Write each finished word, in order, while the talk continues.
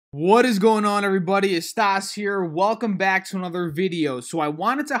What is going on, everybody? It's Stas here. Welcome back to another video. So I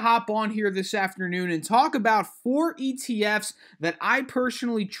wanted to hop on here this afternoon and talk about 4 ETFs that I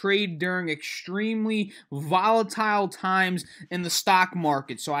personally trade during extremely volatile times in the stock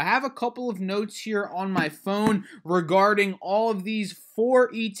market. So I have a couple of notes here on my phone regarding all of these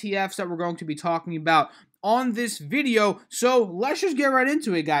 4 ETFs that we're going to be talking about on this video. So let's just get right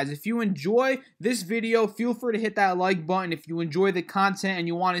into it, guys. If you enjoy this video, feel free to hit that like button. If you enjoy the content and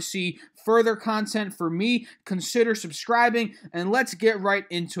you want to see further content for me, consider subscribing, and let's get right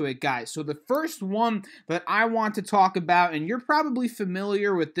into it, guys. So the first one that I want to talk about, and you're probably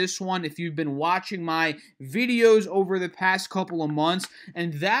familiar with this one if you've been watching my videos over the past couple of months,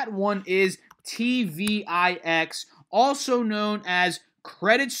 and that one is TVIX, also known as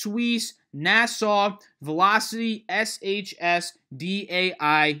Credit Suisse Nassau Velocity SHS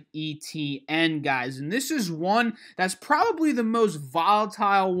DAIETN, guys. And this is one that's probably the most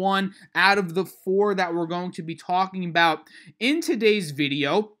volatile one out of the 4 that we're going to be talking about in today's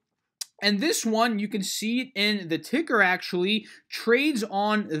video. And this one, you can see it in the ticker, actually trades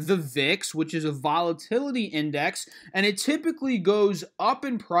on the VIX, which is a volatility index, and it typically goes up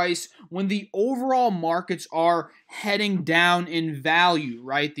in price when the overall markets are heading down in value,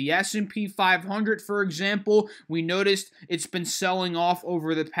 right? The S&P 500, for example, we noticed it's been selling off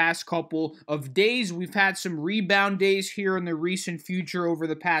over the past couple of days. We've had some rebound days here in the recent future over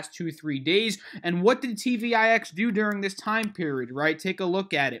the past 2-3 days. And what did TVIX do during this time period, right? Take a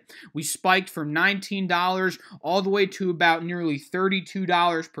look at it. We spiked from $19 all the way to about nearly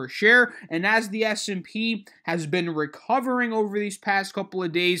 $32 per share. And as the S&P has been recovering over these past couple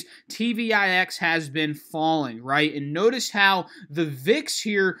of days, TVIX has been falling, right? And notice how the VIX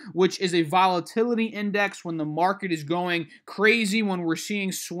here, which is a volatility index when the market is going crazy, when we're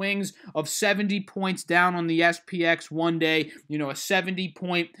seeing swings of 70 points down on the SPX one day, a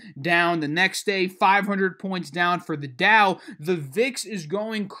 70-point down the next day, 500 points down for the Dow, the VIX is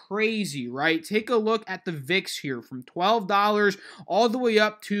going crazy, right? Take a look at the VIX here from $12 all the way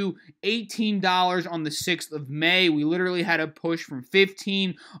up to $18 on the 6th of May. We literally had a push from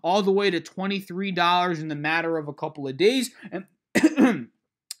 $15 all the way to $23 in the matter of a couple of days. And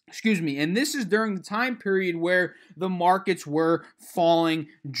excuse me, and this is during the time period where the markets were falling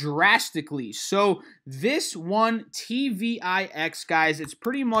drastically. So this one, TVIX, guys, it's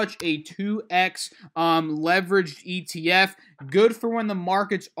pretty much a 2x leveraged ETF, good for when the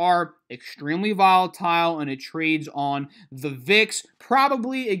markets are extremely volatile and it trades on the VIX.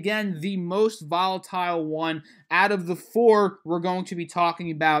 Probably, again, the most volatile one out of the 4 we're going to be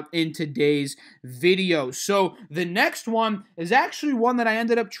talking about in today's video. So the next one is actually one that I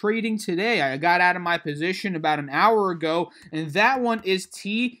ended up trading today. I got out of my position about an hour ago, and that one is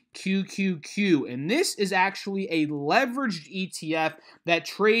TQQQ, and this is actually a leveraged ETF that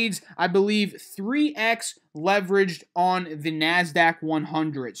trades, I believe, 3x leveraged on the NASDAQ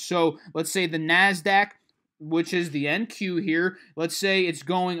 100. So let's say the NASDAQ, which is the NQ here, let's say it's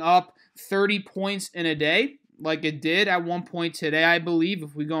going up 30 points in a day, like it did at one point today, I believe.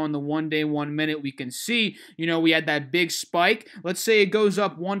 If we go on the 1 day, 1 minute, we can see, we had that big spike. Let's say it goes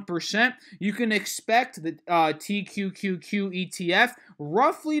up 1%. You can expect the TQQQ ETF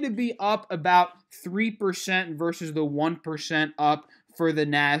roughly to be up about 3% versus the 1% up for the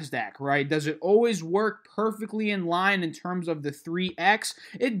NASDAQ, right? Does it always work perfectly in line in terms of the 3x?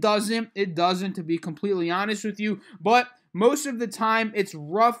 It doesn't. It doesn't, to be completely honest with you, but most of the time, it's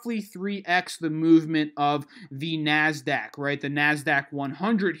roughly 3x the movement of the NASDAQ, right? The NASDAQ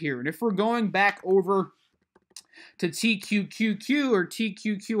 100 here. And if we're going back over to TQQQ or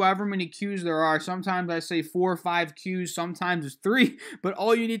TQQ, however many Qs there are, sometimes I say 4 or 5 Qs, sometimes it's 3, but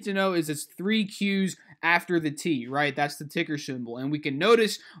all you need to know is it's 3 Qs after the T, right? That's the ticker symbol. And we can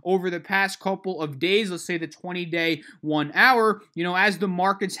notice over the past couple of days, let's say the 20-day, 1 hour, as the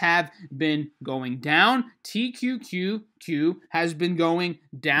markets have been going down, TQQQ has been going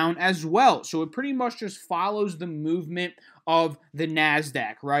down as well. So it pretty much just follows the movement of the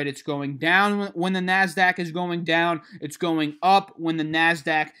NASDAQ, right? It's going down when the NASDAQ is going down. It's going up when the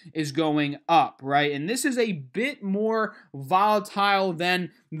NASDAQ is going up, right? And this is a bit more volatile than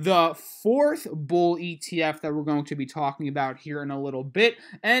the 4th bull ETF that we're going to be talking about here in a little bit.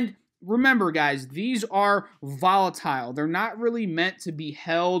 And remember, guys, these are volatile. They're not really meant to be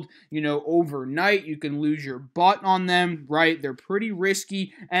held, overnight. You can lose your butt on them, right? They're pretty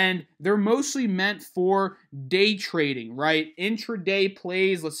risky, and they're mostly meant for day trading, right? Intraday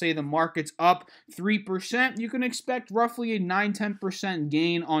plays, let's say the market's up 3%, you can expect roughly a 9-10%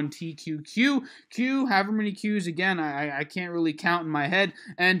 gain on TQQ. However many Qs, again, I can't really count in my head,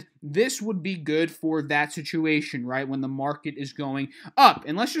 and this would be good for that situation, right, when the market is going up.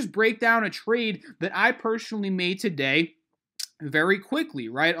 And let's just break down a trade that I personally made today very quickly,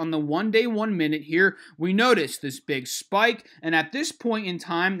 right? On the 1 day, 1 minute here, we notice this big spike. And at this point in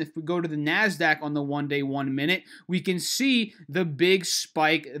time, if we go to the NASDAQ on the 1 day, 1 minute, we can see the big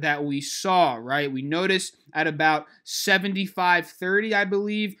spike that we saw, right? We notice at about 75.30, I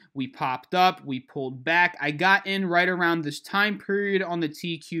believe, we popped up, we pulled back. I got in right around this time period on the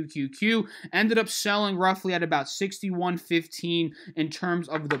TQQQ, ended up selling roughly at about 61.15 in terms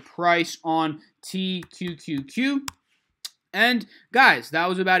of the price on TQQQ. And guys, that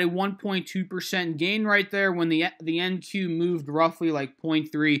was about a 1.2% gain right there when the NQ moved roughly like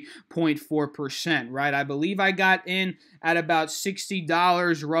 0.3, 0.4%, right? I believe I got in at about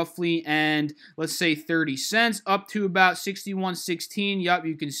 $60 roughly and let's say 30 cents up to about 61.16. Yup,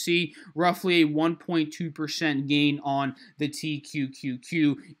 you can see roughly a 1.2% gain on the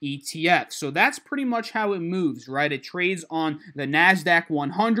TQQQ ETF. So that's pretty much how it moves, right? It trades on the NASDAQ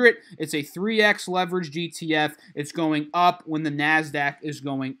 100. It's a 3x leveraged ETF. It's going up when the NASDAQ is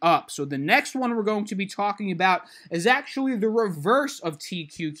going up. So the next one we're going to be talking about is actually the reverse of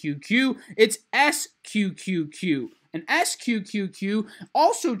TQQQ. It's SQQQ. And SQQQ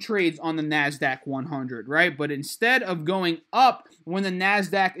also trades on the NASDAQ 100, right? But instead of going up when the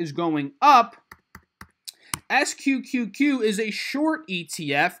NASDAQ is going up, SQQQ is a short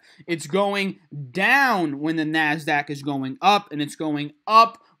ETF. It's going down when the NASDAQ is going up, and it's going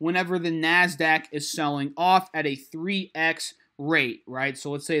up whenever the NASDAQ is selling off at a 3x rate, right?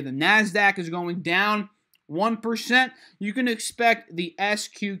 So let's say the NASDAQ is going down 1%, you can expect the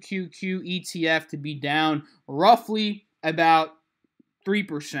SQQQ ETF to be down roughly about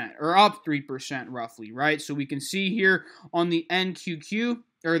 3%, or up 3% roughly, right? So we can see here on the NQQ,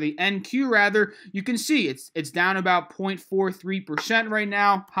 or the NQ rather, you can see it's down about 0.43% right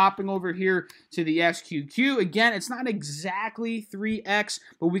now. Hopping over here to the SQQ, again, it's not exactly 3x,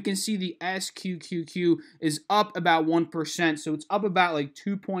 but we can see the SQQQ is up about 1%, so it's up about like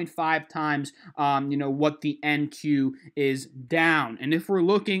 2.5 times, what the NQ is down. And if we're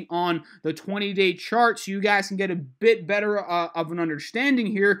looking on the 20-day chart, so you guys can get a bit better of an understanding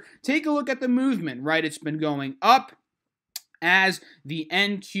here, take a look at the movement, right? It's been going up as the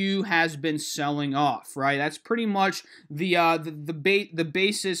NQ has been selling off, right? That's pretty much the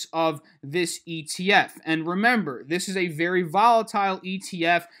basis of this ETF. And remember, this is a very volatile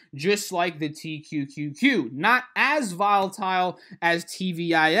ETF, just like the TQQQ. Not as volatile as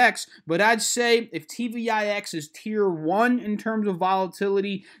TVIX, but I'd say if TVIX is tier 1 in terms of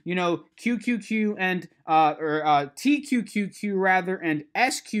volatility, QQQ and TQQQ rather, and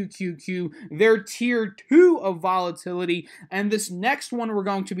SQQQ, they're tier 2 of volatility. And this next one we're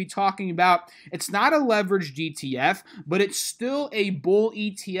going to be talking about, it's not a leveraged ETF, but it's still a bull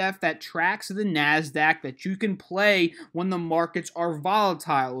ETF that tracks the NASDAQ that you can play when the markets are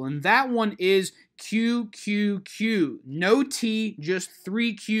volatile. And that one is QQQ. No T, just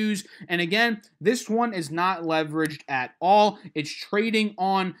 3 Qs. And again, this one is not leveraged at all. It's trading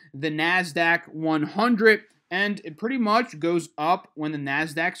on the NASDAQ 100. And it pretty much goes up when the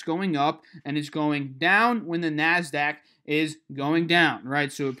NASDAQ's going up, and it's going down when the NASDAQ is going down, right?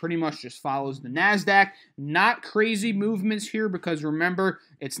 So it pretty much just follows the NASDAQ. Not crazy movements here because remember,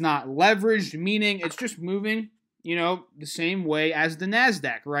 it's not leveraged, meaning it's just moving, the same way as the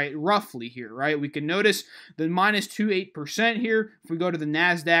NASDAQ, right? Roughly here, right? We can notice the minus 2.8% here. If we go to the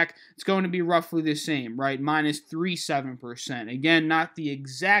NASDAQ, it's going to be roughly the same, right? Minus 3.7%. Again, not the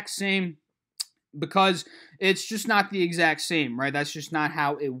exact same, because it's just not the exact same, right? That's just not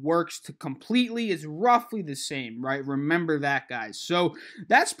how it works completely. It's roughly the same, right? Remember that, guys. So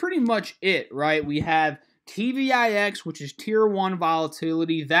that's pretty much it, right? We have TVIX, which is tier 1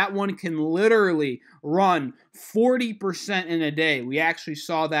 volatility. That one can literally run 40% in a day. We actually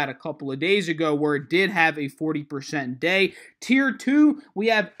saw that a couple of days ago where it did have a 40% day. Tier 2, we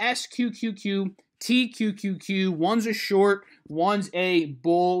have SQQQ, TQQQ. One's a short, one's a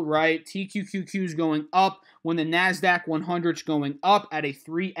bull, right? TQQQ is going up when the NASDAQ 100 is going up at a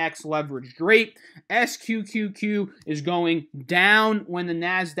 3x leveraged rate. SQQQ is going down when the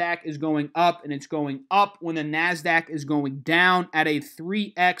NASDAQ is going up, and it's going up when the NASDAQ is going down at a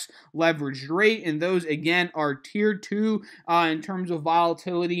 3x leveraged rate. And those, again, are tier 2 in terms of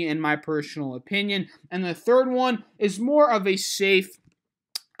volatility, in my personal opinion. And the third one is more of a safe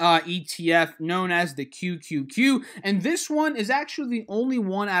ETF known as the QQQ, and this one is actually the only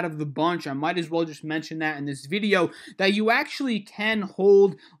one out of the bunch, I might as well just mention that in this video, that you actually can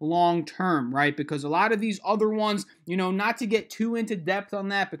hold long term, right? Because a lot of these other ones, you know, not to get too into depth on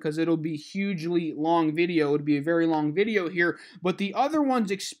that because it'll be hugely long video, it would be a very long video here, but the other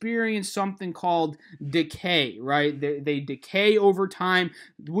ones experience something called decay, right? They decay over time,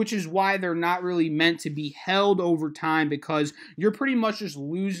 which is why they're not really meant to be held over time, because you're pretty much just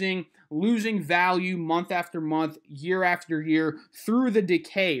losing value month after month, year after year through the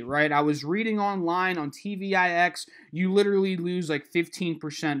decay, right? I was reading online on TVIX, you literally lose like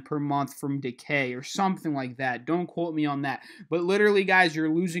 15% per month from decay or something like that. Don't quote me on that. But literally, guys, you're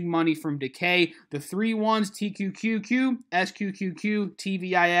losing money from decay. The three ones, TQQQ, SQQQ,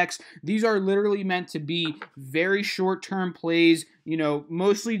 TVIX, these are literally meant to be very short-term plays, you know,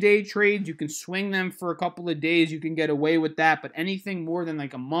 mostly day trades. You can swing them for a couple of days. You can get away with that. But anything more than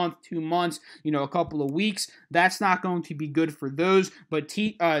like a month, 2 months, you know, a couple of weeks, that's not going to be good for those. But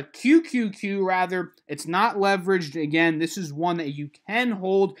QQQ, rather, it's not leveraged. Again, this is one that you can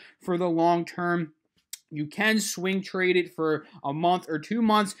hold for the long term. You can swing trade it for a month or 2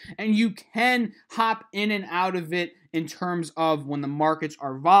 months, and you can hop in and out of it in terms of when the markets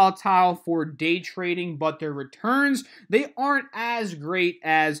are volatile for day trading, but their returns, they aren't as great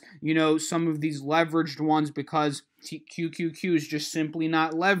as, you know, some of these leveraged ones, because QQQ is just simply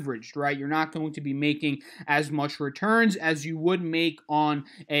not leveraged, right? You're not going to be making as much returns as you would make on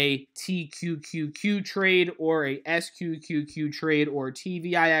a TQQQ trade or a SQQQ trade or a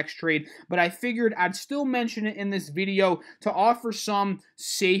TVIX trade, but I figured I'd still mention it in this video to offer some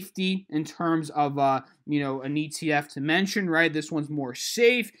safety in terms of, you know, an ETF to mention, right? This one's more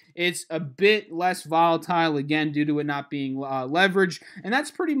safe. It's a bit less volatile, again, due to it not being leveraged. And that's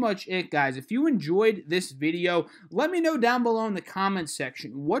pretty much it, guys. If you enjoyed this video, let me know down below in the comments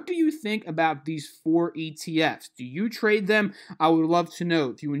section. What do you think about these 4 ETFs? Do you trade them? I would love to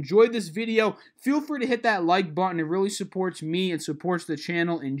know. If you enjoyed this video, feel free to hit that like button. It really supports me and supports the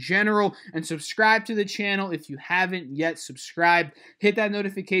channel in general. And subscribe to the channel if you haven't yet subscribed. Hit that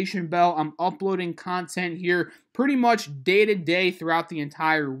notification bell. I'm uploading content here pretty much day to day throughout the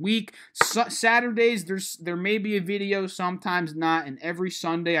entire week. Saturdays, there may be a video, sometimes not, and every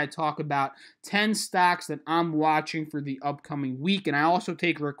Sunday I talk about 10 stocks that I'm watching for the upcoming week, and I also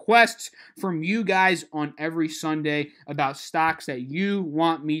take requests from you guys on every Sunday about stocks that you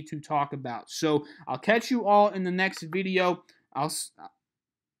want me to talk about. So I'll catch you all in the next video.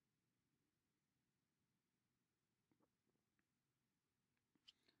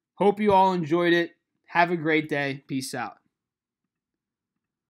 Hope you all enjoyed it. Have a great day. Peace out.